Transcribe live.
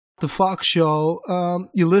The Fox Show.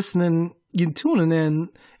 You're listening, you're tuning in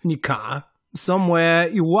your car somewhere.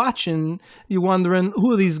 You're watching. You're wondering,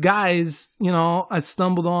 who are these guys? You know, I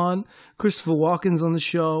stumbled on. Christopher Walken's on the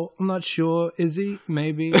show. I'm not sure. Is he?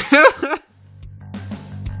 Maybe.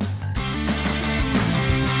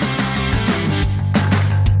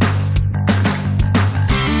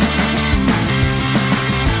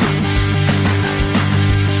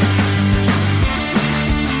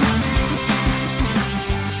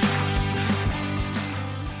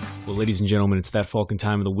 Ladies and gentlemen, it's that Falcon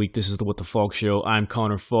time of the week. This is the What the Falk Show. I'm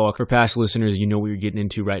Connor Falk. For past listeners, you know what you're getting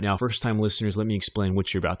into right now. First-time listeners, let me explain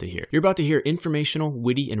what you're about to hear. You're about to hear informational,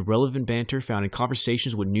 witty, and relevant banter found in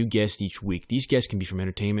conversations with new guests each week. These guests can be from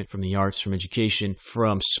entertainment, from the arts, from education,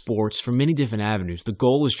 from sports, from many different avenues. The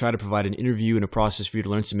goal is try to provide an interview and a process for you to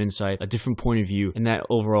learn some insight, a different point of view, and that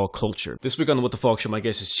overall culture. This week on the What the Falk Show, my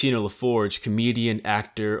guest is Chino LaForge, comedian,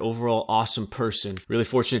 actor, overall awesome person. Really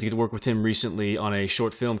fortunate to get to work with him recently on a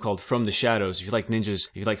short film called From the Shadows. If you like ninjas,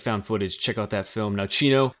 if you like found footage, check out that film. Now,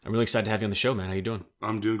 Chino, I'm really excited to have you on the show, man. How you doing?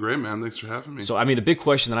 I'm doing great, man. Thanks for having me. So, I mean, the big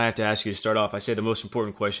question that I have to ask you to start off, I say the most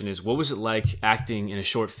important question is, what was it like acting in a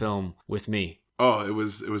short film with me? Oh, it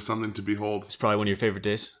was something to behold. It's probably one of your favorite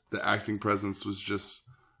days. The acting presence was just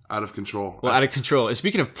out of control. Well, out of control. And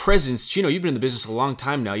speaking of presence, Chino, you've been in the business a long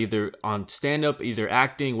time now, either on stand-up, either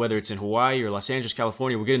acting, whether it's in Hawaii or Los Angeles,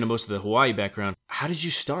 California. We'll get into most of the Hawaii background. How did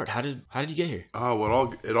you start? How did you get here? Oh,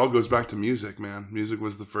 well, it all goes back to music, man. Music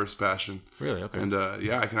was the first passion. Really? Okay. And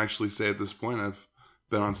yeah, I can actually say at this point I've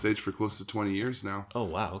been on stage for close to 20 years now. Oh,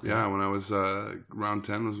 wow. Okay. Yeah, when I was around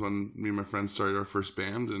 10 was when me and my friends started our first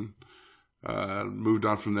band and moved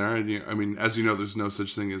on from there. And, I mean, as you know, there's no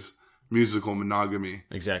such thing as musical monogamy.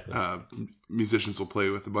 Exactly. Musicians will play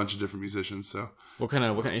with a bunch of different musicians. So, what kind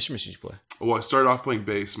of instruments did you play? Well, I started off playing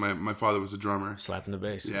bass. My father was a drummer. Slapping the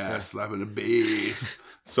bass. Yeah, okay. Slapping the bass.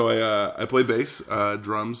 So I play bass,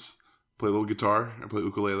 drums, play a little guitar, I play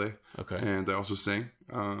ukulele. Okay. And I also sing.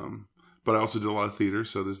 But I also did a lot of theater,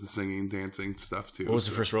 so there's the singing, dancing stuff too. What was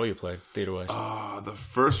the first role you played theater-wise? The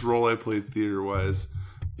first role I played theater-wise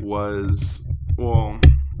was, well,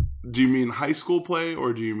 do you mean high school play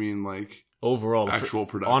or do you mean like overall actual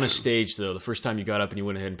production? On a stage, though, the first time you got up and you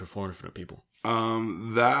went ahead and performed in front of people.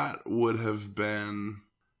 That would have been,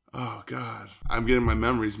 oh God, I'm getting my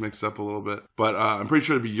memories mixed up a little bit, but I'm pretty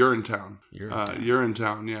sure it'd be Urinetown.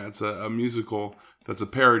 Urinetown, yeah, it's a musical that's a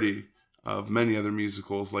parody of many other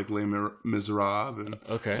musicals like Les Miserables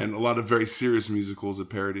and a lot of very serious musicals at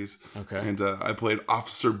parodies. Okay. And I played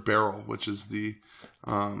Officer Beryl, which is the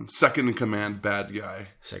second in command bad guy.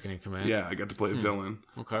 Second in command? Yeah, I got to play a villain.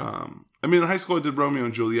 Okay. I mean, in high school I did Romeo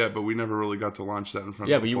and Juliet, but we never really got to launch that in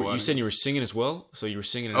front of but you said you were singing as well? So you were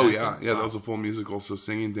singing and acting? acting? Yeah, that was a full musical, so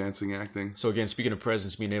singing, dancing, acting. So again, speaking of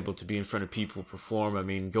presence, being able to be in front of people, perform, I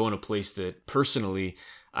mean, go in a place that personally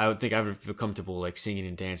I would think I would feel comfortable like singing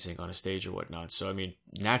and dancing on a stage or whatnot. So, I mean,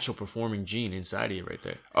 natural performing gene inside of you right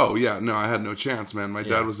there. Oh, yeah. No, I had no chance, man. My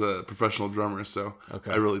dad was a professional drummer, so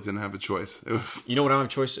I really didn't have a choice. It was. You know what I have a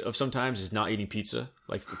choice of sometimes is not eating pizza.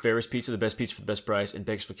 Like Ferris Pizza, the best pizza for the best price in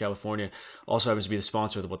Bakersfield, California. Also happens to be the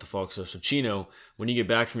sponsor of the What the Falk Show. So, Chino, when you get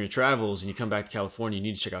back from your travels and you come back to California, you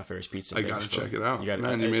need to check out Ferris Pizza. I got to check it out.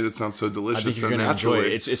 You made it sound so delicious. I think you're going to enjoy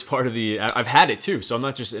it. It's part of the... I've had it too, so I'm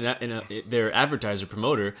not just their advertiser,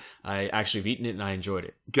 promoter. I actually have eaten it and I enjoyed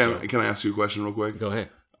it. Can I ask you a question real quick? Go ahead.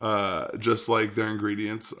 Just like their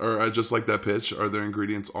ingredients, or just like that pitch, are their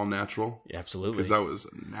ingredients all natural? Yeah, absolutely. Because that was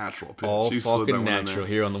a natural pitch. All fucking natural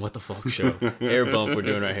here on the What the Falk Show. Air bump we're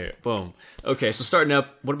doing right here. Boom. Okay, so starting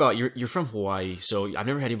up, what about, you're from Hawaii, so I've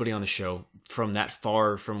never had anybody on the show from that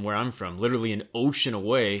far from where I'm from, literally an ocean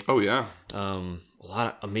away. Oh, yeah. A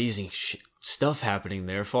lot of amazing stuff happening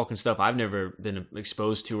there, Falcon stuff I've never been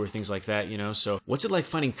exposed to or things like that, you know? So what's it like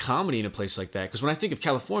finding comedy in a place like that? Because when I think of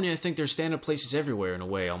California, I think there's stand-up places everywhere in a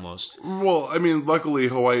way, almost. Well, I mean, luckily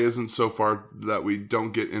Hawaii isn't so far that we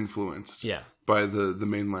don't get influenced by the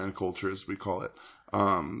mainland culture, as we call it.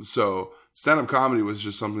 So stand-up comedy was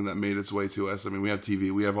just something that made its way to us. I mean, we have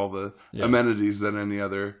TV, we have all the amenities that any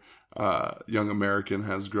other young American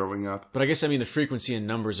has growing up. But I guess, I mean, the frequency and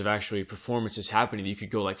numbers of actually performances happening that you could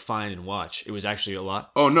go like find and watch, it was actually a lot?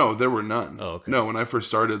 Oh, no, there were none. Oh, okay. No, when I first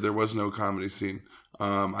started, there was no comedy scene.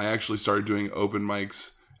 I actually started doing open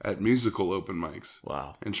mics at musical open mics.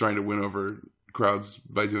 Wow. And trying to win over crowds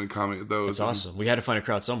by doing comedy at those. That's awesome. We had to find a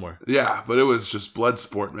crowd somewhere. Yeah, but it was just blood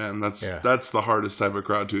sport, man. That's the hardest type of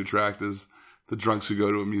crowd to attract is the drunks who go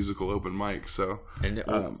to a musical open mic. So, And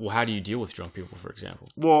well, how do you deal with drunk people, for example?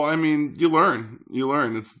 well, I mean, you learn.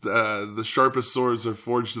 It's the sharpest swords are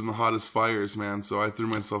forged in the hottest fires, man. So I threw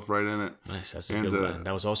myself right in it. Nice, that's a good line.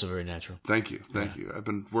 That was also very natural. Thank you. I've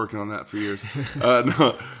been working on that for years.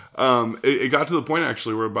 It got to the point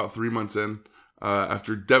actually where about 3 months in,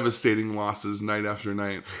 after devastating losses night after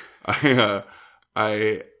night,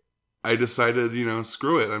 I decided,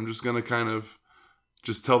 screw it. I'm just gonna kind of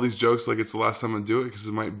just tell these jokes like it's the last time I do it, because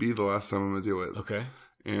it might be the last time I'm gonna do it. Okay.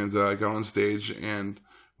 And I got on stage, and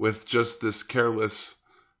with just this careless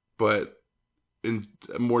but in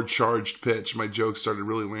a more charged pitch, my jokes started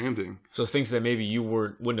really landing. So things that maybe you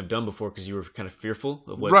wouldn't have done before because you were kind of fearful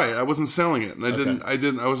of what. Right, I wasn't selling it, and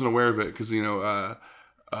I wasn't aware of it because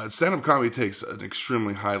stand-up comedy takes an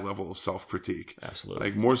extremely high level of self-critique. Absolutely.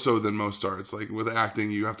 Like, more so than most arts. Like, with acting,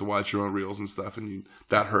 you have to watch your own reels and stuff, and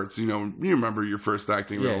that hurts. You remember your first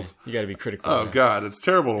acting reels. You got to be critical. Oh, God, it's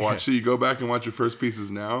terrible to watch. So you go back and watch your first pieces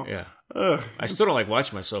now. Yeah. Ugh. I still don't like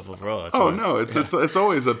watching myself overall. No, it's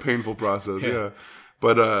always a painful process, yeah.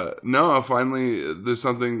 But, no, finally, there's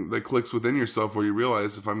something that clicks within yourself where you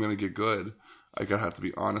realize, if I'm going to get good, I gotta have to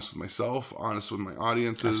be honest with myself, honest with my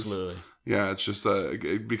audiences. Absolutely. Yeah, it's just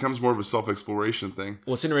it becomes more of a self-exploration thing.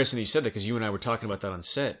 Well, it's interesting that you said that, because you and I were talking about that on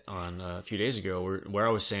set a few days ago, where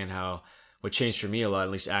I was saying how what changed for me a lot,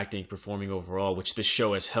 at least acting, performing overall, which this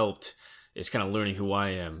show has helped, is kind of learning who I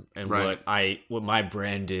am and what my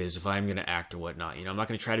brand is, if I'm going to act or whatnot. I'm not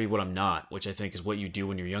going to try to be what I'm not, which I think is what you do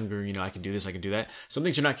when you're younger. I can do this, I can do that. Some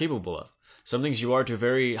things you're not capable of. Some things you are to a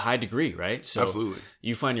very high degree, right? So absolutely.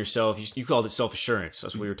 You find yourself, you called it self-assurance.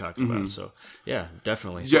 That's what we were talking about. So, yeah,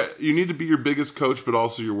 definitely. So, yeah, you need to be your biggest coach, but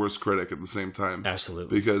also your worst critic at the same time.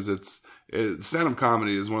 Absolutely. Because stand-up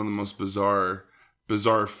comedy is one of the most bizarre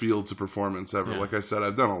fields of performance ever. Yeah. Like I said,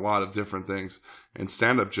 I've done a lot of different things. And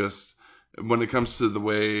stand-up just, when it comes to the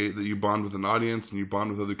way that you bond with an audience and you bond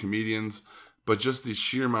with other comedians, but just the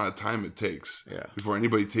sheer amount of time it takes before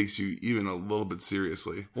anybody takes you even a little bit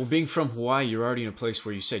seriously. Well, being from Hawaii, you're already in a place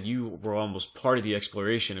where you said you were almost part of the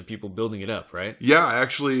exploration and people building it up, right? Yeah,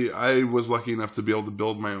 actually, I was lucky enough to be able to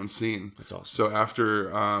build my own scene. That's awesome. So after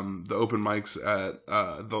the open mics at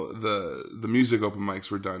the music open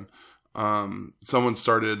mics were done, someone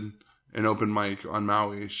started an open mic on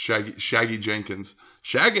Maui. Shaggy Jenkins,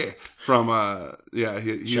 Shaggy from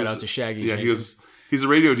shout out to Shaggy. Yeah, Jenkins. He's a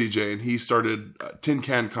radio DJ, and he started Tin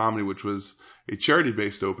Can Comedy, which was a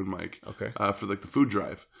charity-based open mic for like the food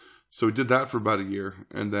drive. So we did that for about a year,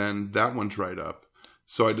 and then that one dried up.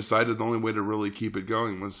 So I decided the only way to really keep it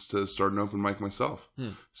going was to start an open mic myself.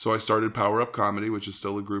 So I started Power Up Comedy, which is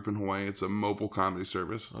still a group in Hawaii. It's a mobile comedy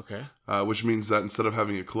service. Okay. Which means that instead of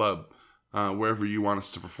having a club, wherever you want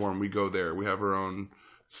us to perform, we go there. We have our own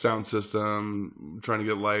sound system, trying to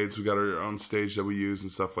get lights. We got our own stage that we use and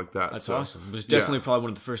stuff like that. That's awesome. It was definitely probably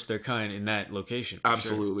one of the first of their kind in that location.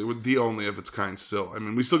 Absolutely. We're the only of its kind still. I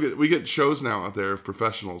mean, we get shows now out there of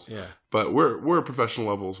professionals. Yeah. But we're a professional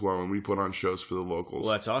level as well, and we put on shows for the locals.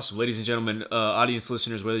 Well, that's awesome. Ladies and gentlemen, audience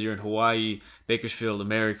listeners, whether you're in Hawaii, Bakersfield,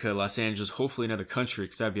 America, Los Angeles, hopefully another country,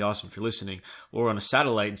 because that'd be awesome if you're listening, or on a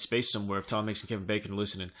satellite in space somewhere, if Tom Mix and Kevin Bacon are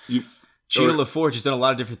listening. Cheetah LaForge has done a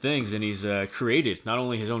lot of different things, and he's created not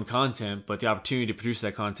only his own content, but the opportunity to produce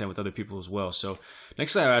that content with other people as well. So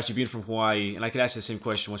next time I ask you, being from Hawaii, and I could ask you the same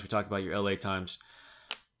question once we talk about your LA times,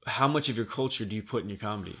 how much of your culture do you put in your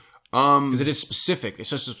comedy? Because it is specific.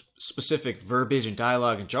 It's just a specific verbiage and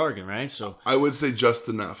dialogue and jargon, right? So I would say just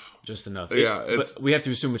enough. Just enough. Yeah. But we have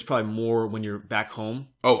to assume it's probably more when you're back home.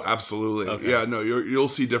 Oh, absolutely. Okay. Yeah, no, you'll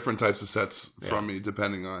see different types of sets from me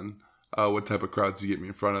depending on what type of crowds you get me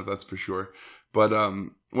in front of, that's for sure. But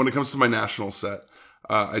when it comes to my national set,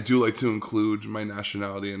 I do like to include my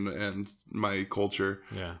nationality and my culture.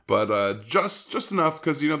 Yeah. But just enough,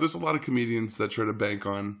 because there's a lot of comedians that try to bank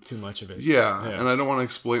on too much of it. Yeah. And I don't want to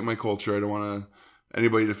exploit my culture. I don't want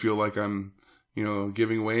anybody to feel like I'm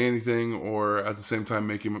giving away anything, or at the same time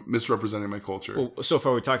misrepresenting my culture. Well, so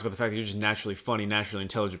far we talked about the fact that you're just naturally funny, naturally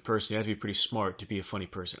intelligent person. You have to be pretty smart to be a funny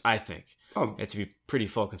person, I think. Oh. You have to be pretty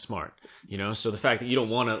fucking smart, So the fact that you don't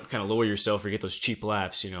want to kind of lower yourself or get those cheap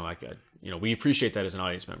laughs, we appreciate that as an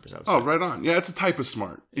audience members. I would say. Right on. Yeah, it's a type of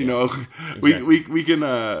smart. Exactly. we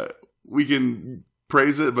can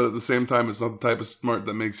praise it, but at the same time, it's not the type of smart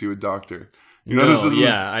that makes you a doctor.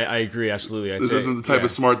 I agree absolutely. This isn't the type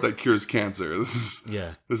of smart that cures cancer. This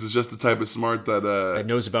is just the type of smart that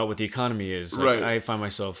knows about what the economy is. Right. I find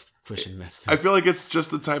myself pushing that stuff. I feel like it's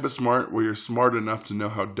just the type of smart where you're smart enough to know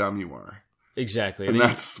how dumb you are. Exactly. And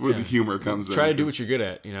that's where the humor comes in. Try to do what you're good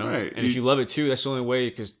at, you know? Right. And if you love it too, that's the only way,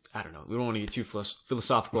 because, I don't know, we don't want to get too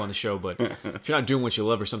philosophical on the show, but if you're not doing what you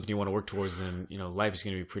love or something you want to work towards, then, you know, life is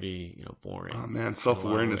going to be pretty, you know, boring. Oh, man,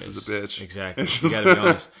 self-awareness is a bitch. Exactly. You got to be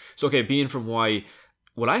honest. So, okay, being from Hawaii,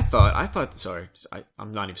 what I thought, sorry,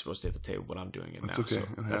 I'm not even supposed to hit the table, but I'm doing it now. That's okay. So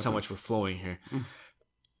that's how much we're flowing here.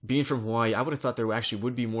 Being from Hawaii, I would have thought there actually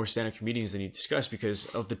would be more stand-up comedians than you discussed because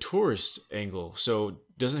of the tourist angle. So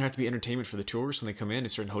doesn't it have to be entertainment for the tourists when they come in at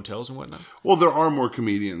certain hotels and whatnot? Well, there are more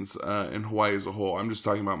comedians in Hawaii as a whole. I'm just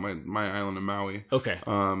talking about my island of Maui. Okay.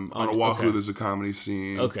 On Oahu, there's a comedy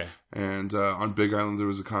scene. Okay. And on Big Island, there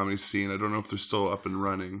was a comedy scene. I don't know if they're still up and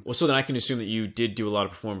running. Well, so then I can assume that you did do a lot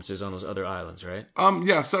of performances on those other islands, right?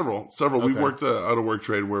 Yeah, several. Okay. We worked out of work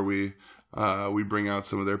trade where we bring out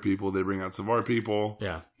some of their people, they bring out some of our people.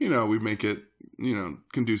 Yeah. You know, we make it, you know,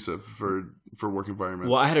 conducive for work environment.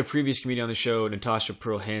 Well, I had a previous comedian on the show, Natasha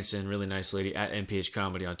Pearl Hansen, really nice lady at NPH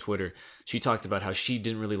Comedy on Twitter. She talked about how she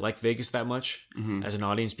didn't really like Vegas that much as an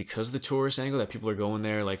audience because of the tourist angle, that people are going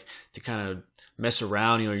there like to kind of mess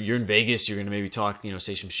around. You know, you're in Vegas, you're going to maybe talk, you know,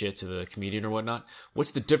 say some shit to the comedian or whatnot.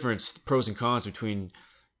 What's the difference, pros and cons between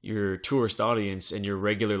your tourist audience and your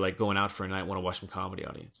regular, like, going out for a night, want to watch some comedy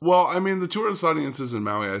audience? Well, I mean, the tourist audiences in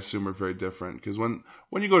Maui, I assume, are very different because when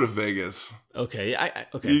you go to Vegas, okay,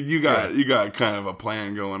 okay, you got kind of a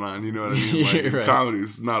plan going on. You know what I mean? Like, right.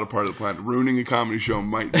 Comedy's not a part of the plan. Ruining a comedy show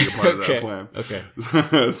might be a part of that plan.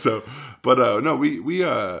 Okay. So, but no, we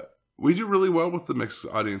do really well with the mixed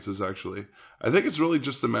audiences. Actually, I think it's really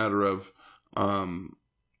just a matter of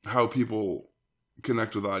how people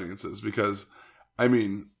connect with audiences because. I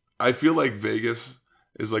mean, I feel like Vegas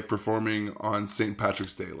is like performing on St.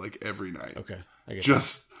 Patrick's Day like every night. Okay. I guess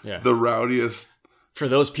just the rowdiest. For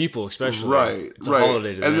those people, especially. Right. It's a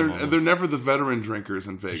holiday to them. And they're never the veteran drinkers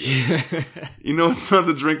in Vegas. You know, it's not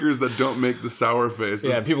the drinkers that don't make the sour face.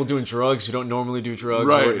 Yeah, people doing drugs who don't normally do drugs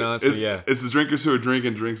and whatnot. So, it's the drinkers who are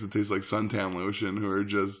drinking drinks that taste like suntan lotion who are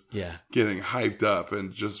just getting hyped up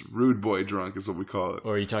and just rude boy drunk is what we call it.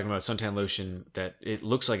 Or are you talking about suntan lotion that it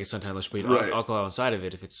looks like it's suntan lotion, but alcohol inside of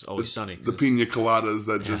it if it's always sunny. The pina coladas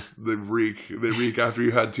that just, they reek after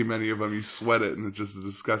you had too many of them. You sweat it and it just is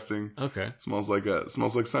disgusting. Okay. It smells like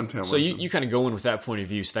suntan lotion. So you kind of go in with that point of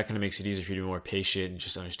view, so that kind of makes it easier for you to be more patient and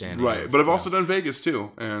just understand. Right, but I've also done Vegas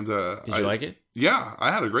too, and did you like it? Yeah,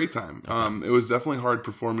 I had a great time. Okay. It was definitely hard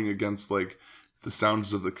performing against like the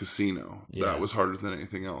sounds of the casino. Yeah. That was harder than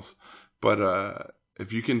anything else. But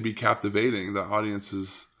if you can be captivating, the audience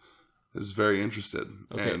is very interested.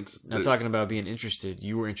 Okay, and now talking about being interested,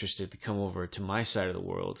 you were interested to come over to my side of the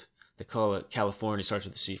world. They call it California, starts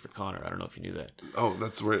with a C for Connor. I don't know if you knew that. Oh,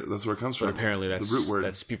 that's where it comes from. But apparently that's the root word.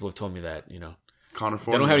 That's people have told me that, you know.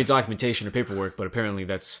 California. They don't have any documentation or paperwork, but apparently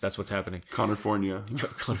that's what's happening. California.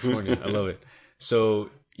 California. I love it. So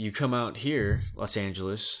you come out here, Los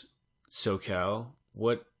Angeles, SoCal.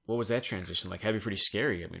 What was that transition like? Had to be pretty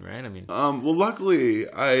scary, I mean, right? I mean, well, luckily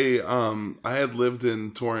I had lived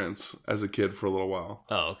in Torrance as a kid for a little while.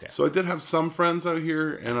 Oh, okay. So I did have some friends out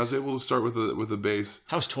here, and I was able to start with a base.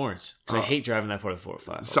 How's Torrance? Because I hate driving that part of the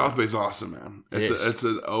 405. South Bay's awesome, man. It's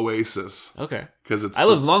an oasis. Okay. Because I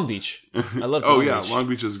love Long Beach. I love. Long Beach. Long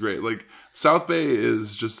Beach is great. Like South Bay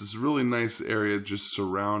is just this really nice area, just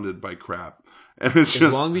surrounded by crap. And it's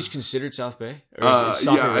is Long Beach considered South Bay? Or is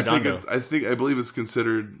it I believe it's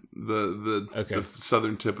considered the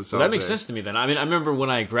southern tip of South Bay. That makes sense to me then. I mean, I remember when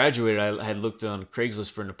I graduated, I had looked on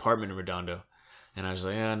Craigslist for an apartment in Redondo. And I was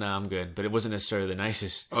like, no, I'm good. But it wasn't necessarily the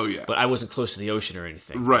nicest. Oh, yeah. But I wasn't close to the ocean or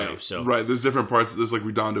anything. Right. You know, so. Right. There's different parts. There's like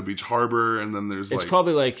Redondo Beach Harbor, and then there's It's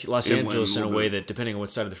probably like Los Angeles in a way that depending on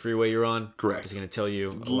what side of the freeway you're on. Correct. It's going to tell you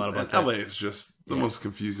a lot about that. LA is just the most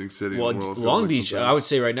confusing city in the world. Long Beach, I would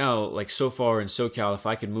say right now, like so far in SoCal, if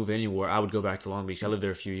I could move anywhere, I would go back to Long Beach. I lived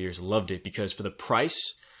there a few years, loved it because for the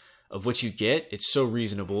price of what you get, it's so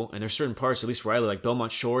reasonable. And there's certain parts, at least where I live, like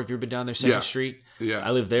Belmont Shore, if you've ever been down there, 2nd Street. Yeah.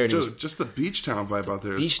 I live there. And just the beach town vibe out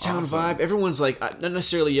there is beach town awesome. vibe. Everyone's like, not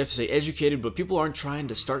necessarily you have to say educated, but people aren't trying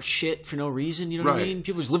to start shit for no reason. You know what I mean?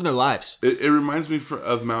 People just living their lives. It reminds me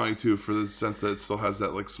of Maui, too, for the sense that it still has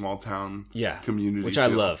that like small town community. Which I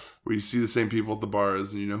love. Where you see the same people at the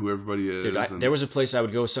bars and you know who everybody is. Dude, there was a place I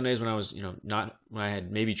would go Sundays when I was, when I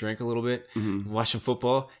had maybe drank a little bit, watching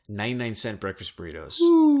football, 99-cent breakfast burritos.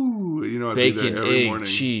 Ooh, I'd bacon, be there every egg, morning.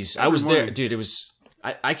 cheese. I was there. Dude, it was...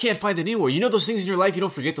 I can't find it anywhere. You know those things in your life, you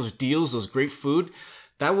don't forget those deals, those great food?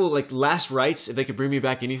 That will, like, last rites, if they could bring me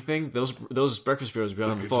back anything, those breakfast burritos would be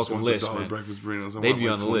on the Falcon list, man. Breakfast burritos. They'd be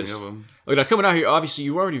on the list. Okay, now coming out here, obviously,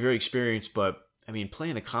 you were already very experienced, but... I mean,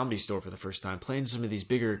 playing a Comedy Store for the first time, playing some of these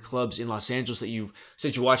bigger clubs in Los Angeles that you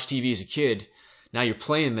said you watched TV as a kid, now you're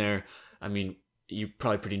playing there. I mean, you're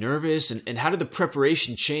probably pretty nervous. And how did the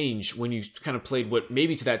preparation change when you kind of played what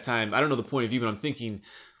maybe to that time, I don't know the point of view, but I'm thinking,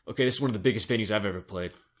 okay, this is one of the biggest venues I've ever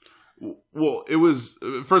played. Well, it was,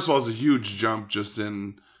 first of all, it was a huge jump just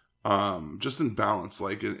in balance.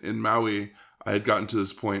 Like in Maui, I had gotten to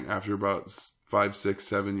this point after about 5, 6,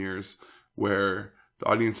 7 years where the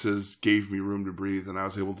audiences gave me room to breathe, and I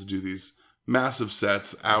was able to do these massive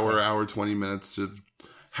sets, hour, 20 minutes.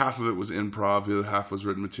 Half of it was improv, the other half was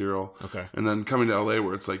written material. Okay. And then coming to LA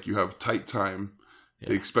where it's like you have tight time. Yeah.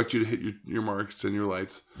 They expect you to hit your marks and your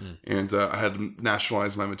lights. And I had to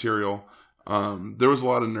nationalize my material. There was a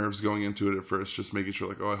lot of nerves going into it at first, just making sure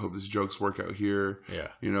like, I hope these jokes work out here. Yeah.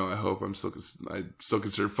 I hope I still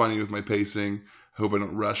consider funny with my pacing. I hope I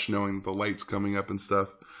don't rush knowing the light's coming up and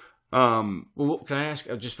stuff. Well, can I ask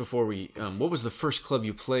just before we, what was the first club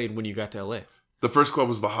you played when you got to LA? The first club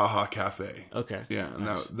was the Ha Ha Cafe. Okay. Yeah, and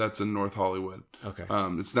nice. That's in North Hollywood. Okay.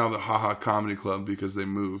 It's now the Ha Ha Comedy Club because they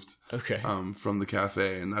moved. Okay. From the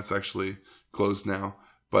cafe, and that's actually closed now.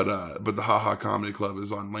 But the Ha Ha Comedy Club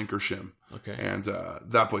is on Lankershim. Okay. And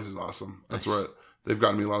that place is awesome. That's nice. where they've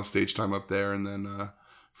gotten me a lot of stage time up there, and then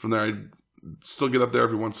from there I still get up there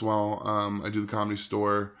every once in a while. I do the Comedy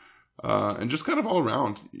Store, and just kind of all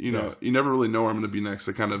around. You never really know where I'm going to be next.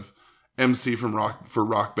 I kind of MC for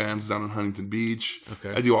rock bands down in Huntington Beach.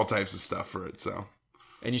 Okay. I do all types of stuff for it. So.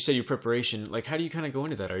 And you said your preparation, like how do you kind of go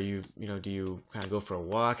into that? Are you, do you kind of go for a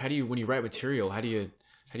walk? How do you, when you write material, how do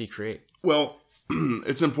you create? Well,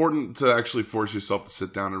 it's important to actually force yourself to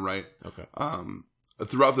sit down and write. Okay.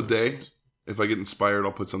 Throughout the day, if I get inspired,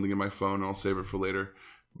 I'll put something in my phone and I'll save it for later.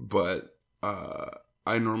 But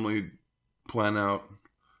I normally plan out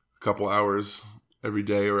a couple hours every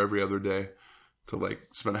day or every other day to like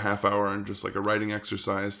spend a half hour on just like a writing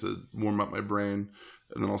exercise to warm up my brain.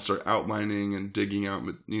 And then I'll start outlining and digging out,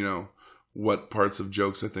 what parts of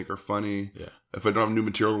jokes I think are funny. Yeah. If I don't have new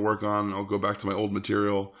material to work on, I'll go back to my old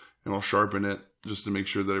material and I'll sharpen it just to make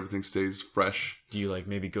sure that everything stays fresh. Do you like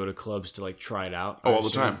maybe go to clubs to like try it out? Oh, all the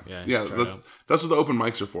time. Yeah. That's what the open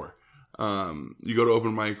mics are for. You go to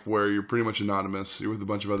open mic where you're pretty much anonymous. You're with a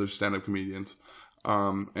bunch of other stand-up comedians.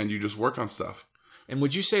 And you just work on stuff. And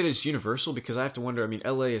would you say that it's universal? Because I have to wonder,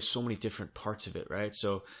 LA has so many different parts of it, right?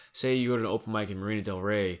 So say you go to an open mic in Marina Del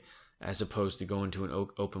Rey as opposed to going to an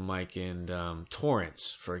open mic in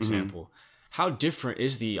Torrance, for example. Mm-hmm. How different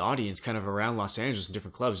is the audience kind of around Los Angeles in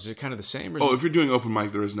different clubs? Is it kind of the same? Or if you're doing open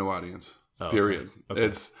mic, there is no audience, period.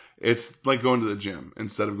 Okay. It's like going to the gym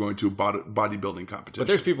instead of going to a bodybuilding competition. But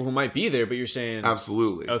there's people who might be there, but you're saying...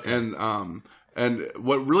 Absolutely. Okay. And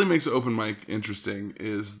what really makes an open mic interesting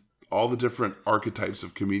is all the different archetypes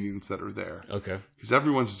of comedians that are there. Okay. Because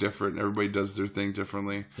everyone's different. Everybody does their thing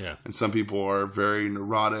differently. Yeah. And some people are very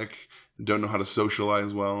neurotic and don't know how to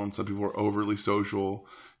socialize well. And some people are overly social.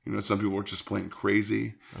 Some people are just plain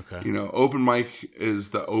crazy. Okay. Open mic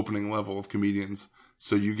is the opening level of comedians.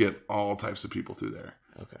 So you get all types of people through there.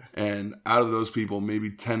 Okay. And out of those people, maybe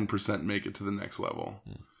 10% make it to the next level.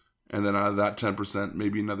 And then out of that 10%,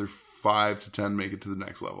 maybe another 5 to 10 make it to the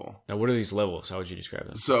next level. Now, what are these levels? How would you describe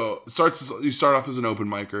them? So you start off as an open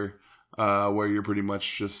micer, where you're pretty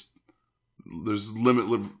much just, there's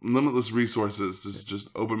limitless resources. There's just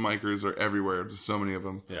open micers are everywhere. There's so many of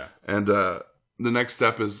them. Yeah. And the next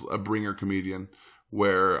step is a bringer comedian,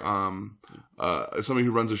 where somebody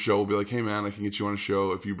who runs a show will be like, hey man, I can get you on a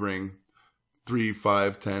show if you bring 3,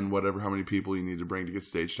 5, 10, whatever, how many people you need to bring to get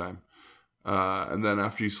stage time. And then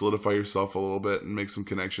after you solidify yourself a little bit and make some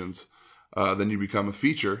connections, then you become a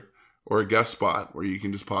feature or a guest spot where you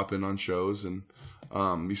can just pop in on shows, and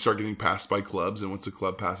you start getting passed by clubs. And once a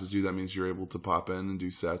club passes you, that means you're able to pop in and do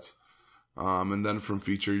sets. And then from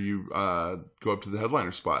feature, you go up to the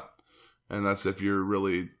headliner spot. And that's if you're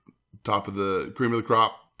really top of the cream of the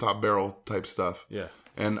crop, top barrel type stuff. Yeah.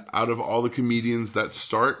 And out of all the comedians that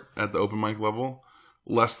start at the open mic level,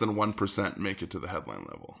 less than 1% make it to the headline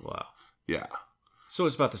level. Wow. Yeah. So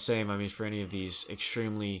it's about the same. For any of these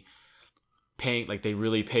extremely paying, like they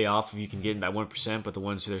really pay off if you can get in that 1%, but the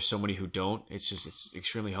ones who there's so many who don't, it's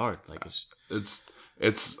extremely hard. Like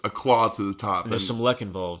it's a claw to the top. And there's some luck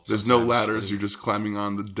involved. There's no ladders. You're just climbing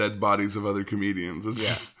on the dead bodies of other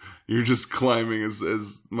comedians. You're just climbing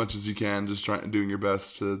as much as you can, just doing your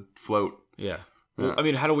best to float. Yeah. Well,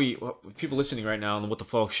 how do we, people listening right now on the What the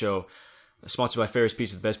Folk Show, sponsored by Ferris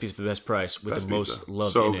Pizza, the best pizza for the best price with the most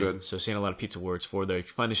love in it. So saying a lot of pizza words for there. You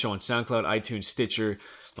can find the show on SoundCloud, iTunes, Stitcher,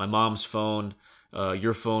 my mom's phone,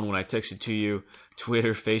 your phone when I text it to you.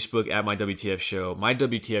 Twitter, Facebook, at My WTF Show. My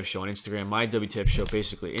WTF Show on Instagram. My WTF Show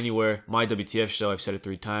basically anywhere. My WTF Show, I've said it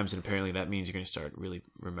 3 times, and apparently that means you're going to start really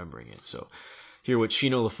remembering it. So here with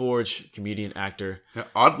Chino LaForge, comedian, actor. Yeah,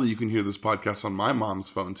 oddly, you can hear this podcast on my mom's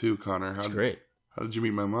phone too, Connor. That's great. How did you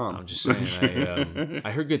meet my mom? I'm just saying,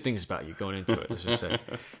 I heard good things about you going into it. Let's just say.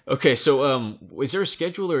 Okay, so is there a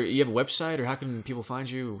schedule, or you have a website, or how can people find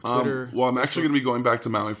you? Twitter? Well, I'm actually going to be going back to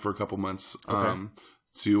Maui for a couple months. Okay.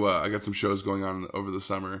 I got some shows going on over the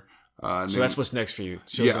summer. So that's what's next for you?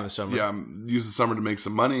 Shows in the summer? Yeah, use the summer to make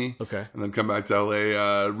some money. Okay. And then come back to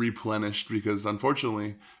LA replenished, because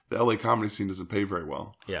unfortunately the LA comedy scene doesn't pay very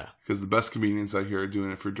well. Yeah. Because the best comedians out here are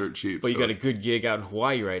doing it for dirt cheap. But you got a good gig out in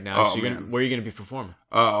Hawaii right now. Oh, so where are you going to be performing?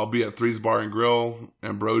 I'll be at Three's Bar and Grill,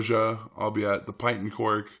 Ambrosia. I'll be at the Pint and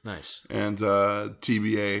Cork. Nice. And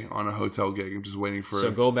TBA on a hotel gig. I'm just waiting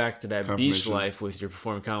for go back to that beach life with your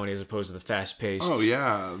performing comedy as opposed to the fast-paced. Oh,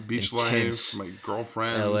 yeah. Beach intense life, my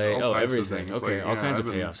girlfriend, LA. all types Everything. of things. Okay, all kinds of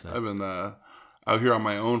payoffs now. I've been out here on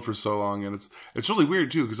my own for so long, and it's really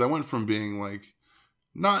weird, too, because I went from being, like,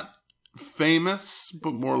 not famous,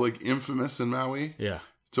 but more like infamous in Maui. Yeah.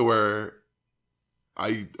 To where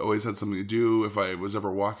I always had something to do. If I was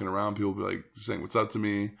ever walking around, people would be like saying what's up to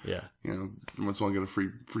me. Yeah. You know, once in a while get a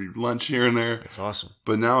free lunch here and there. That's awesome.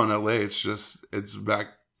 But now in LA, it's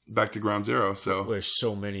back to ground zero. So there's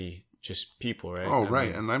so many just people, right? Oh,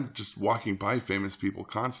 right. And I'm just walking by famous people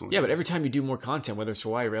constantly. Yeah, but every time you do more content, whether it's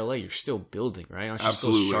Hawaii or LA, you're still building, right? Aren't you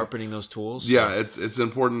Absolutely. still sharpening those tools? Yeah, it's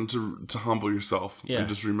important to humble yourself and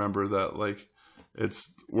just remember that, like,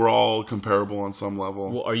 we're all comparable on some level.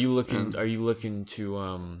 Well, are you looking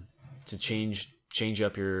to change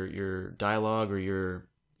up your dialogue or your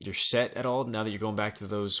set at all now that you're going back to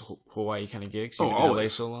those Hawaii kind of gigs? Always. LA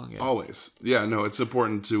so long? Yeah. Always. Yeah, no, it's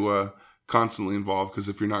important to constantly involve, because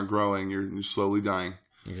if you're not growing, you're slowly dying.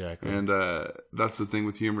 Exactly. And that's the thing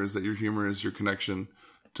with humor, is that your humor is your connection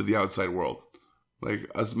to the outside world. Like,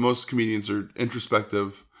 as most comedians are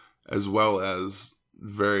introspective as well as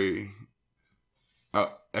very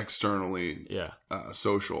externally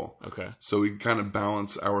social. Okay. So we kind of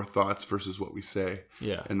balance our thoughts versus what we say.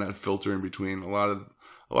 Yeah. And that filter in between. A lot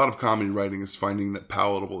of comedy writing is finding that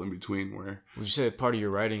palatable in between where... Would you say that part of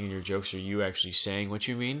your writing and your jokes are you actually saying what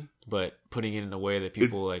you mean, but putting it in a way that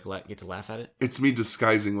people get to laugh at it? It's me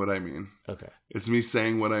disguising what I mean. Okay. It's me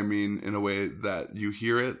saying what I mean in a way that you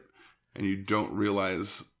hear it and you don't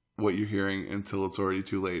realize what you're hearing until it's already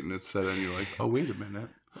too late and it's said and you're like, oh, wait a minute.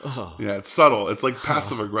 Oh. Yeah, it's subtle. It's like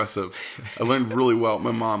passive aggressive. I learned really well.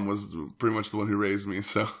 My mom was pretty much the one who raised me,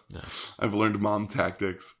 so nice. I've learned mom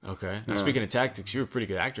tactics. Okay. Now, speaking of tactics, you were a pretty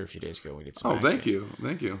good actor a few days ago. We did some acting.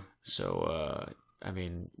 Thank you. So, I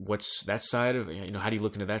mean, what's that side of, how do you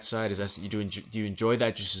look into that side? Is that do you enjoy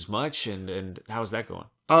that just as much? And how's that going?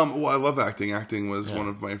 Well, I love acting. Acting was one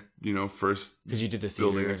of my, first because you did the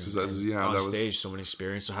theater building exercises. And yeah, on that stage, so many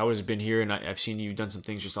experience. So how has it been here? And I've seen you've done some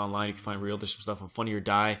things just online. You can find there's some stuff on Funny or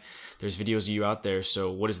Die. There's videos of you out there.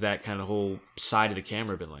 So what has that kind of whole side of the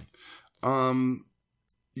camera been like?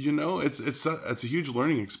 It's a huge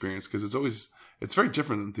learning experience because it's very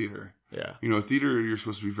different than theater. Yeah. Theater, you're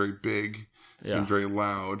supposed to be very big and very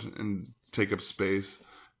loud and take up space,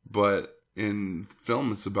 but in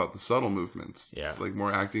film, it's about the subtle movements. Yeah. It's like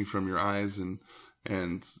more acting from your eyes and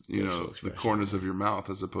the corners of your mouth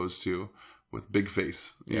as opposed to with big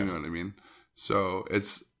face. You know what I mean? So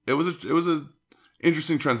it was a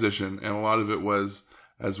interesting transition, and a lot of it was,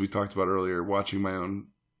 as we talked about earlier, watching my own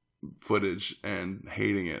footage and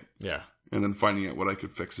hating it. Yeah. And then finding out what I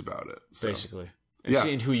could fix about it. So. Basically. And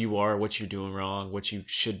seeing who you are, what you're doing wrong, what you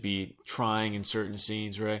should be trying in certain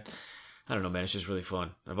scenes, right? I don't know, man. It's just really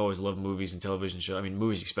fun. I've always loved movies and television shows. I mean,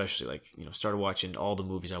 movies especially. Started watching all the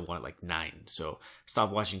movies I wanted at 9. So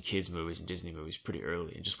stopped watching kids' movies and Disney movies pretty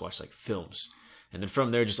early and just watched films. And then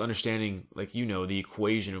from there, just understanding, the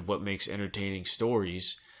equation of what makes entertaining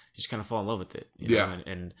stories, just kind of fall in love with it. You know?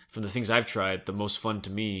 And from the things I've tried, the most fun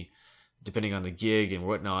to me, depending on the gig and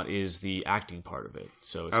whatnot, is the acting part of it.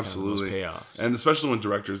 So it's absolutely kind of the most payoffs. And especially when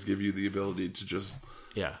directors give you the ability to just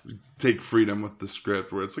take freedom with the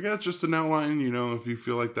script, where it's like, it's just an outline. If you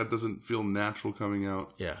feel like that doesn't feel natural coming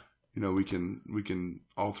out, we can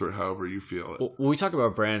alter it however you feel it. Well, we talk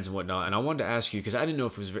about brands and whatnot, and I wanted to ask you because I didn't know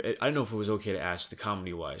if it was okay to ask the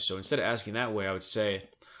comedy wise. So instead of asking that way, I would say,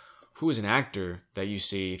 who is an actor that you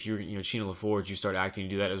see, if you're Chino LaForge, you start acting, you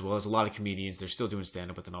do that as well as a lot of comedians. They're still doing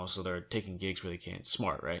stand-up, but then also they're taking gigs where they can.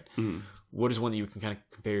 Smart, right? Mm-hmm. What is one that you can kind of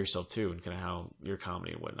compare yourself to and kind of how your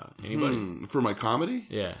comedy and whatnot? Anybody? For my comedy?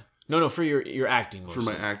 Yeah. No, for your acting. Mostly. For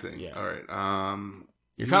my acting? Yeah. All right.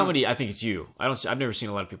 Your comedy, I think it's you. I've never seen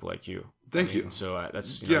a lot of people like you. Thank you. So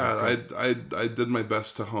that's I did my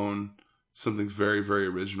best to hone something very, very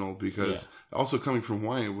original because also coming from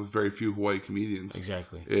Hawaii with very few Hawaii comedians,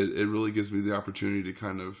 exactly, it really gives me the opportunity to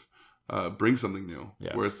kind of bring something new.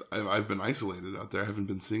 Yeah. Whereas I've been isolated out there, I haven't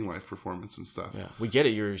been seeing live performance and stuff. Yeah, we get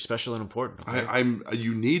it. You're special and important. Okay?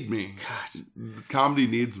 You need me. God. Comedy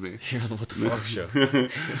needs me. You're on the What the Fuck show.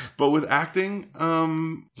 But with acting,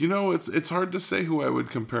 it's hard to say who I would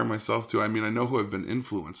compare myself to. I mean, I know who I've been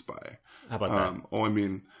influenced by. How about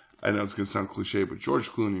that? I know it's gonna sound cliche, but George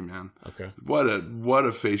Clooney, man, okay, what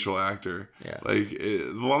a facial actor. Yeah, like a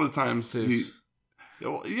lot of times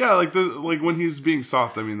like when he's being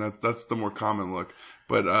soft. I mean, that's the more common look.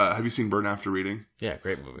 But have you seen Burn After Reading? Yeah,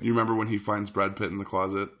 great movie. You remember when he finds Brad Pitt in the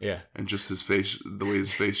closet? Yeah, and just his face, the way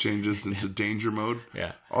his face changes into danger mode.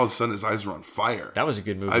 Yeah, all of a sudden his eyes were on fire. That was a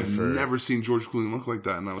good movie. I've never seen George Clooney look like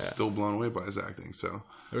that, and I was still blown away by his acting. So.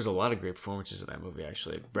 There was a lot of great performances in that movie,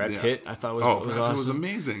 actually. Brad Pitt, I thought was Brad awesome. Pitt was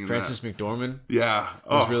amazing. Frances McDormand,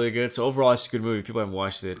 was really good. So overall, it's a good movie. People haven't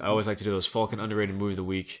watched it. I always like to do those Falcon Underrated Movie of the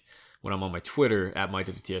Week when I'm on my Twitter at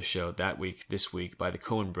MyWTF Show. This week by the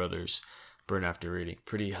Coen Brothers, Burn After Reading.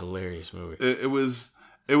 Pretty hilarious movie. It was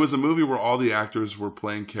a movie where all the actors were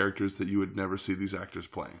playing characters that you would never see these actors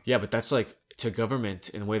playing. Yeah, but that's like to government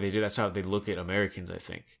in the way they do. That's how they look at Americans, I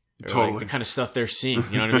think. Totally. Like the kind of stuff they're seeing,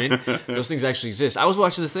 you know what I mean? Those things actually exist. I was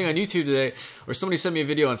watching this thing on YouTube today where somebody sent me a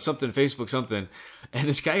video on something, Facebook something, and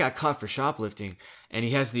this guy got caught for shoplifting, and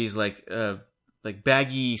he has these like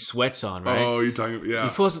baggy sweats on, right? Oh, you're talking, yeah.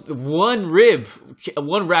 He pulls one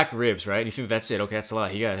rack of ribs, right? And you think that's it. Okay, that's a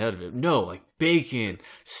lot. He got ahead of it. No, like bacon,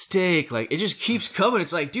 steak, like it just keeps coming.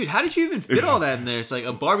 It's like, dude, how did you even fit all that in there? It's like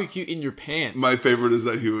a barbecue in your pants. My favorite is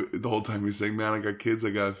that the whole time he's saying, man, I got kids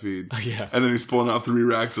I gotta feed. Oh, yeah. And then he's pulling out 3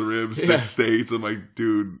 racks of ribs, 6 steaks. I'm like,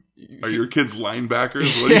 dude, are your kids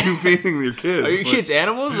linebackers? What are you feeding your kids? Are your kids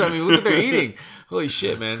animals? I mean, look what they're eating. Holy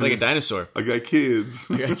shit, man. Like a dinosaur. I got kids.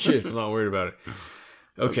 I'm not worried about it.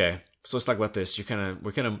 Okay. So let's talk about this. We're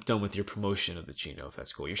kind of done with your promotion of the Chino, if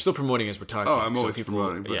that's cool. You're still promoting as we're talking. Oh, I'm always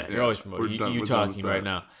promoting. You're always promoting. You're talking right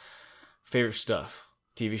now. Favorite stuff,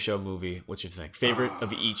 TV show, movie. What's your thing? Favorite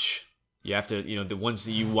of each. You have to, the ones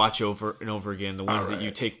that you watch over and over again, the ones that you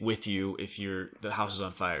take with you if the house is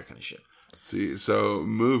on fire, kind of shit. See, so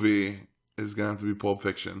movie is gonna have to be Pulp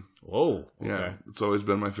Fiction. Whoa. Okay. Yeah, it's always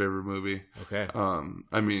been my favorite movie. Okay.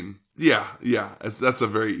 I mean, yeah, that's a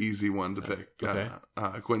very easy one to pick. Okay.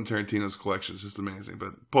 Quentin Tarantino's collection is just amazing,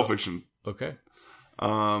 but Pulp Fiction. Okay.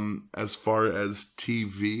 As far as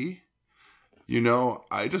TV,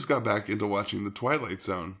 I just got back into watching The Twilight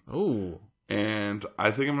Zone. Oh. And I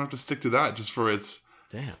think I'm gonna have to stick to that just for its.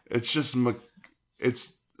 Damn. It's just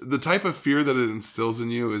it's the type of fear that it instills in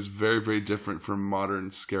you is very, very different from modern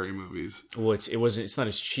scary movies. Well, it's not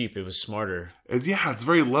as cheap. It was smarter. It's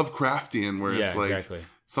very Lovecraftian, where it's like exactly.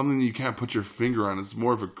 something that you can't put your finger on. It's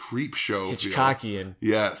more of a creep show. Hitchcockian.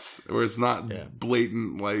 Yes, where it's not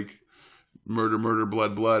blatant like murder,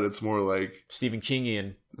 blood. It's more like Stephen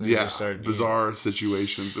Kingian. Bizarre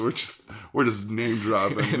situations. We're just name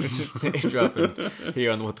dropping. Here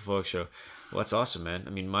on the What the Fuck show. Well, that's awesome, man. I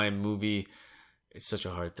mean, my movie. It's such a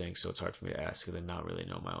hard thing, so it's hard for me to ask because I not really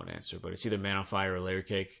know my own answer. But it's either Man on Fire or Layer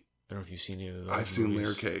Cake. I don't know if you've seen either of those. I've seen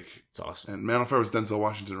Layer Cake. It's awesome. And Man on Fire was Denzel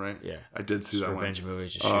Washington, right? Yeah. I did see that one. Revenge movie,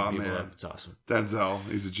 just shooting people up. It's awesome. Denzel,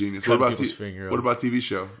 he's a genius. What about TV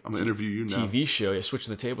show? I'm going to interview you now. TV show,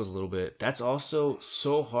 switching the tables a little bit. That's also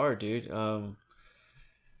so hard, dude.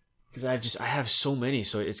 Because I have so many,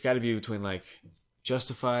 so it's got to be between like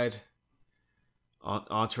Justified,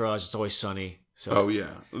 Entourage, It's Always Sunny. So,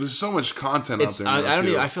 there's so much content out there.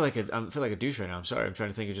 I feel like a douche right now. I'm sorry. I'm trying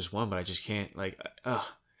to think of just one, but I just can't. Like,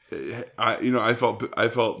 I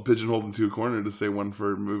felt pigeonholed into a corner to say one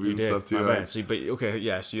for movies and stuff too. My bad. So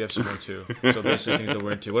you have some more too. So basically things that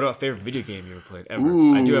we're into. What about favorite video game you ever played ever?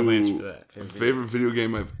 Ooh, I do have my answer for that. Favorite video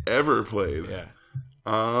game I've ever played. Yeah.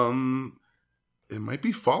 It might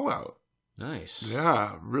be Fallout. Nice.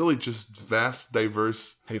 Yeah, really just vast,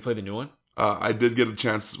 diverse. Have you played the new one? I did get a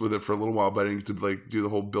chance with it for a little while, but I didn't get to do the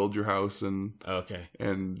whole build your house and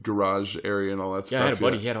garage area and all that stuff. Yeah, I had a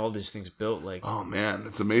buddy. He had all these things built. Like, oh man,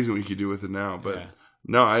 it's amazing what you can do with it now. But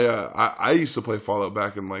no, I used to play Fallout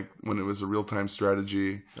back in like when it was a real time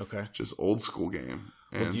strategy. Okay, just old school game.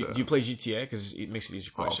 And do you play GTA? Because it makes it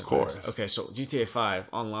easier. Of course. Okay, so GTA 5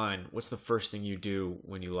 online. What's the first thing you do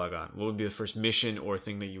when you log on? What would be the first mission or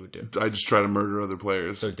thing that you would do? I just try to murder other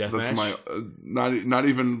players. So deathmatch? That's my not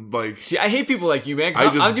even like. See, I hate people like you, man.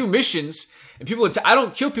 I do missions and people. I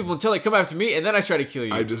don't kill people until they come after me, and then I try to kill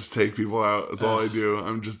you. I just take people out. That's all I do.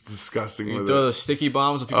 I'm just disgusting you with throw it. those sticky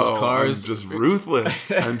bombs on people's cars. I'm just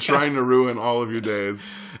ruthless. I'm trying to ruin all of your days.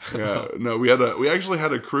 Yeah, no, we actually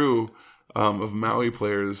had a crew of Maui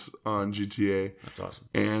players on GTA. That's awesome.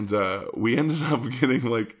 And we ended up getting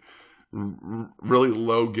like really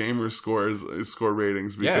low gamer score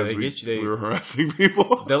ratings because we were harassing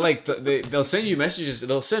people. They'll send you messages.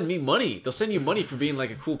 They'll send me money. They'll send you money for being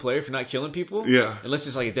like a cool player for not killing people. Yeah. Unless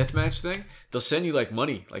it's like a deathmatch thing, they'll send you like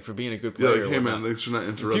money like for being a good player. Yeah, like, hey man, thanks for not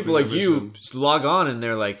interrupting. People like you just log on and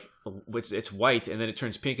they're like, it's white and then it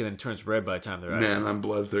turns pink and then it turns red by the time they're out. Man, I'm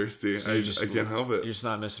bloodthirsty. So I can't help it. You're just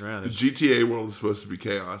not messing around. The GTA world is supposed to be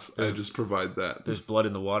chaos. I just provide that. There's blood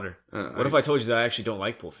in the water. What if I told you that I actually don't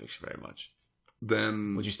like Pulp Fiction very much?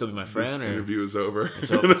 Then would you still be my friend? This interview is over.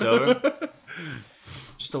 It's over.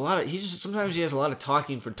 Just a lot of sometimes he has a lot of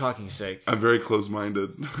talking for talking's sake. I'm very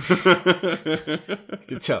close-minded. I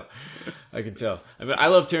can tell. I mean, I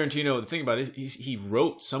love Tarantino. The thing about it, he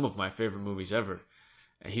wrote some of my favorite movies ever.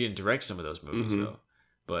 And he didn't direct some of those movies though.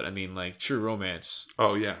 But I mean, like True Romance.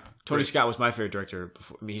 Oh yeah, Tony Scott was my favorite director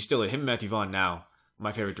before. I mean, he's still him and Matthew Vaughn now.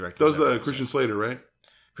 My favorite director. That was the Christian Slater, right?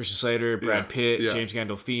 Christian Slater, Brad Pitt, James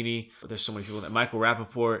Gandolfini. There's so many people. Michael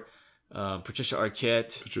Rappaport, Patricia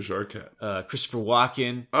Arquette, Christopher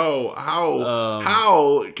Walken. Oh,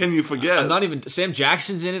 how can you forget? I'm not even. Sam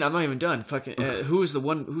Jackson's in it. I'm not even done. Fucking. Who's the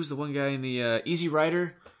one guy in the Easy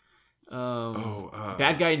Rider?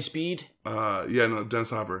 Bad guy in Speed.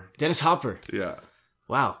 Dennis Hopper. Dennis Hopper. Yeah.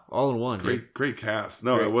 Wow, all in one. Great cast.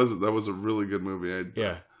 No, that was a really good movie.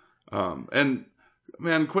 And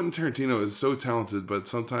man, Quentin Tarantino is so talented, but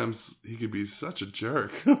sometimes he could be such a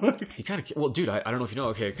jerk. He kind of. Well, dude, I don't know if you know.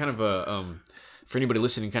 Okay, kind of a for anybody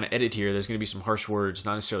listening, kind of edit here. There's going to be some harsh words,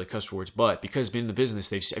 not necessarily cuss words, but because being in the business,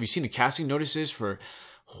 have you seen the casting notices for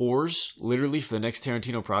whores? Literally for the next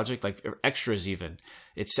Tarantino project, like extras even.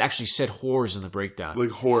 It's actually said whores in the breakdown. Like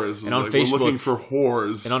whores. And on Facebook, we're looking for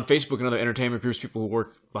whores. And on Facebook and other entertainment groups, people who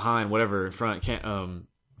work behind, whatever, in front,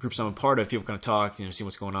 groups I'm a part of, people kind of talk, see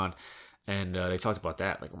what's going on. And they talked about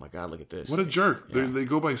that. Like, oh my God, look at this. What a jerk. Yeah. They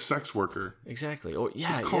go by sex worker. Exactly. Or,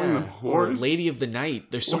 Just calling them whores. Or lady of the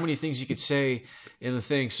night. There's so many things you could say in the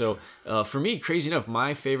thing. So for me, crazy enough,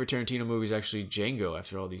 my favorite Tarantino movie is actually Django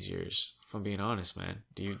after all these years. If I'm being honest, man.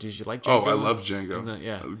 Did you like Django? Oh, I love Django.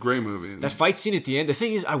 Yeah. Great movie. That fight scene at the end. The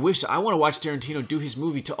thing is, I want to watch Tarantino do his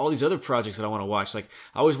movie to all these other projects that I want to watch. Like,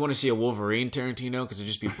 I always want to see a Wolverine Tarantino because there'd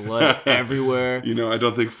just be blood everywhere. I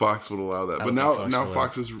don't think Fox would allow that. But now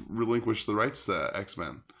Fox has relinquished the rights to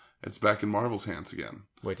X-Men. It's back in Marvel's hands again.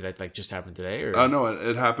 Wait, did that just happen today? Or? No,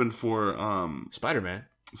 it happened for Spider-Man.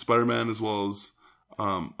 Spider-Man as well as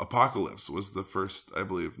Apocalypse was the first, I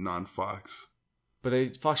believe, non-Fox.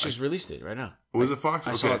 But Fox just released it right now. Was it Fox?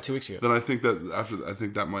 I saw it 2 weeks ago. Then I think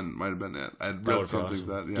that might have been it. I read something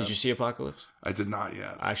that. Yeah. Did you see Apocalypse? I did not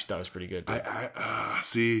yet. I actually thought it was pretty good.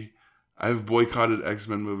 See, I've boycotted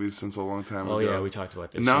X-Men movies since a long time ago. Oh yeah, we talked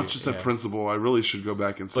about this. And now it's just a principle. I really should go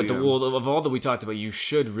back and see it. But of all that we talked about, you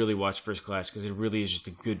should really watch First Class because it really is just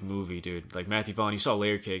a good movie, dude. Like Matthew Vaughn, you saw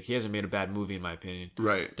Layer Cake. He hasn't made a bad movie in my opinion.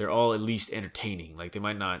 Right. They're all at least entertaining. Like they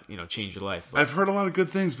might not, change your life. But I've heard a lot of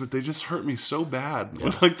good things, but they just hurt me so bad.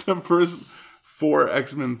 Yeah. Like the first 4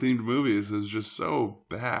 X-Men themed movies is just so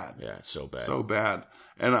bad. Yeah, it's so bad. So bad.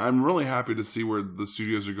 And I'm really happy to see where the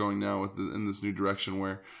studios are going now in this new direction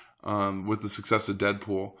where with the success of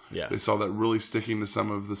Deadpool, they saw that really sticking to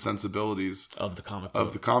some of the sensibilities of the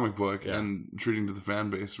comic book, and treating to the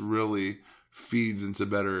fan base really feeds into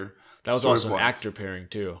better. That was also an actor pairing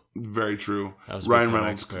too. Very true. Ryan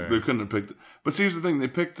Reynolds. They couldn't have picked. But see, here's the thing: they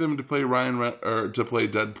picked him to play to play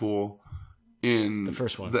Deadpool in the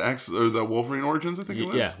first one, the Wolverine Origins. I think it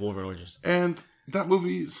was. Yeah, Wolverine Origins. And that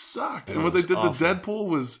movie sucked. And what they did to Deadpool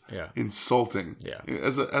was insulting. Yeah.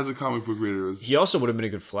 As a comic book reader, it was. He also would have been a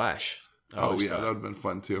good Flash. That would have been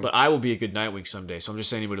fun too. But I will be a good Nightwing someday. So I'm just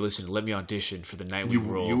saying, anybody listening, let me audition for the Nightwing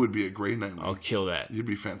role. You would be a great Nightwing. I'll kill that. You'd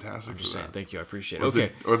be fantastic. I'm just saying. Thank you. I appreciate it.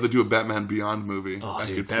 Okay. Or if they do a Batman Beyond movie. Oh,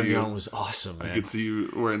 dude, Batman Beyond was awesome, man. I could see you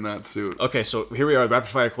wearing that suit. Okay, so here we are. Rapid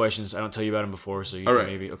fire questions. I don't tell you about them before, so you can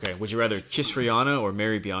maybe. Okay. Would you rather kiss Rihanna or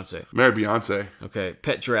marry Beyonce? Marry Beyonce. Okay.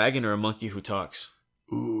 Pet dragon or a monkey who talks?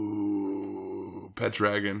 Ooh, Pet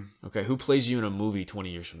Dragon. Okay, who plays you in a movie 20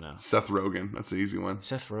 years from now? Seth Rogen. That's an easy one.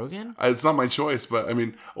 Seth Rogen? It's not my choice, but I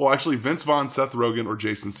mean, actually, Vince Vaughn, Seth Rogen, or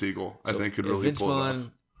Jason Segel, I think could really Vince pull Vaughn, it off.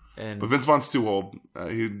 And but Vince Vaughn's too old.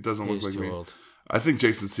 He doesn't look he's like too me. old. I think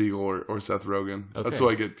Jason Segel or Seth Rogen. Okay. That's who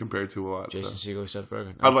I get compared to a lot. Jason so. Segel, Seth Rogen.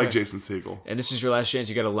 Okay. I like Jason Segel. And this is your last chance.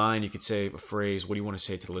 You got a line. You could say a phrase. What do you want to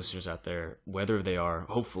say to the listeners out there, whether they are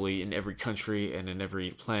hopefully in every country and in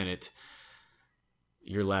every planet?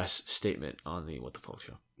 Your last statement on the What the Folk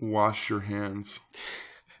Show. Wash your hands.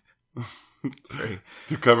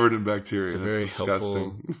 They're covered in bacteria. It's a That's very disgusting.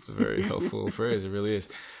 helpful. It's a very helpful phrase. It really is.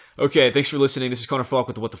 Okay, thanks for listening. This is Connor Falk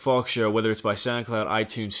with the What the Falk Show. Whether it's by SoundCloud,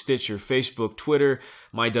 iTunes, Stitcher, Facebook, Twitter,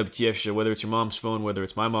 my WTF show. Whether it's your mom's phone, whether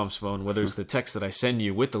it's my mom's phone, whether it's the text that I send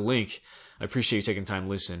you with the link. I appreciate you taking time to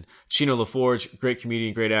listen. Chino LaForge, great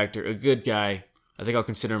comedian, great actor, a good guy. I think I'll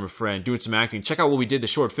consider him a friend. Doing some acting. Check out what we did. The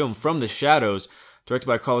short film From the Shadows. Directed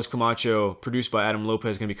by Carlos Camacho, produced by Adam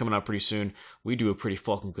Lopez, going to be coming out pretty soon. We do a pretty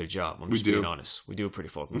fucking good job. I'm just being honest. We do a pretty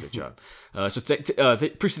fucking good job. So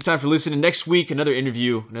appreciate the time for listening. Next week, another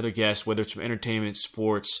interview, another guest, whether it's from entertainment,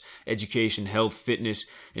 sports, education, health, fitness,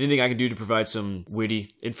 anything I can do to provide some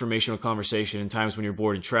witty, informational conversation in times when you're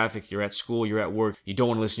bored in traffic, you're at school, you're at work, you don't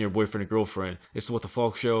want to listen to your boyfriend or girlfriend. It's the What the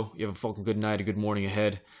Falk Show. You have a fucking good night, a good morning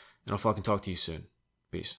ahead, and I'll fucking talk to you soon.